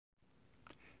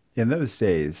In those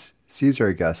days, Caesar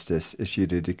Augustus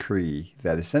issued a decree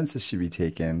that a census should be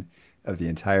taken of the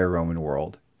entire Roman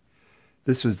world.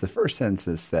 This was the first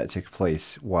census that took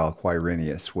place while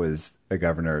Quirinius was a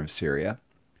governor of Syria,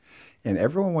 and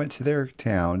everyone went to their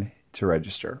town to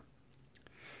register.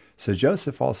 So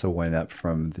Joseph also went up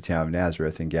from the town of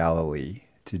Nazareth in Galilee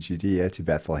to Judea to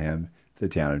Bethlehem, the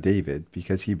town of David,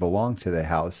 because he belonged to the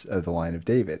house of the line of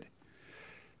David.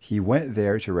 He went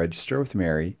there to register with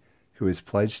Mary, who was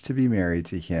pledged to be married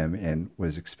to him and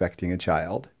was expecting a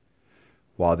child.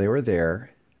 While they were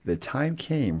there, the time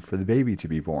came for the baby to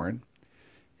be born,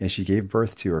 and she gave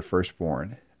birth to her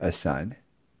firstborn, a son.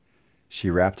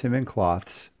 She wrapped him in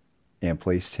cloths and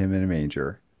placed him in a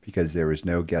manger, because there was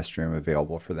no guest room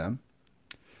available for them.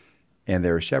 And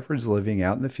there were shepherds living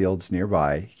out in the fields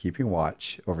nearby, keeping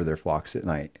watch over their flocks at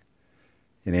night.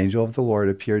 An angel of the Lord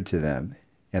appeared to them,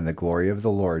 and the glory of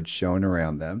the Lord shone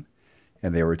around them,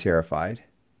 and they were terrified.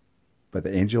 But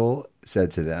the angel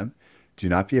said to them, "Do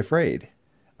not be afraid.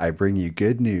 I bring you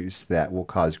good news that will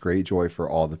cause great joy for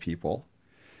all the people.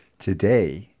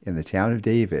 Today, in the town of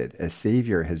David, a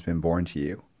Savior has been born to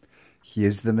you. He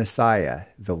is the Messiah,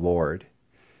 the Lord.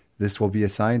 This will be a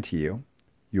sign to you.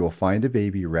 You will find a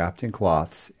baby wrapped in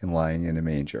cloths and lying in a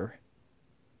manger."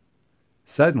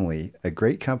 Suddenly, a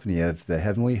great company of the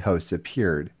heavenly hosts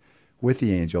appeared with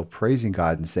the angel, praising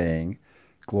God and saying,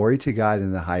 "Glory to God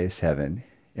in the highest heaven,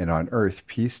 and on earth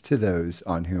peace to those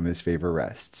on whom his favor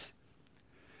rests."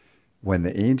 When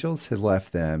the angels had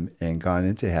left them and gone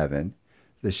into heaven,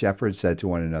 the shepherds said to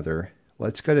one another,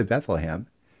 "Let's go to Bethlehem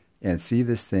and see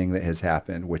this thing that has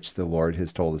happened, which the Lord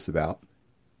has told us about."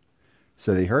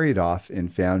 So they hurried off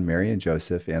and found Mary and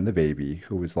Joseph and the baby,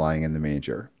 who was lying in the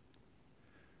manger.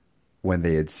 When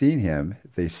they had seen him,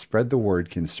 they spread the word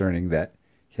concerning that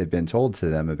had been told to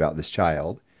them about this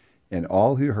child, and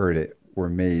all who heard it were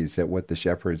amazed at what the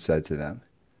shepherds said to them.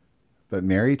 But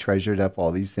Mary treasured up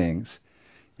all these things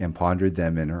and pondered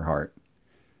them in her heart.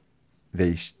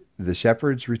 The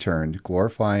shepherds returned,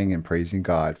 glorifying and praising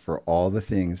God for all the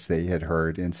things they had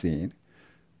heard and seen,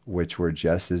 which were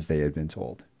just as they had been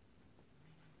told.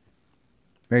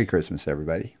 Merry Christmas,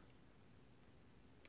 everybody.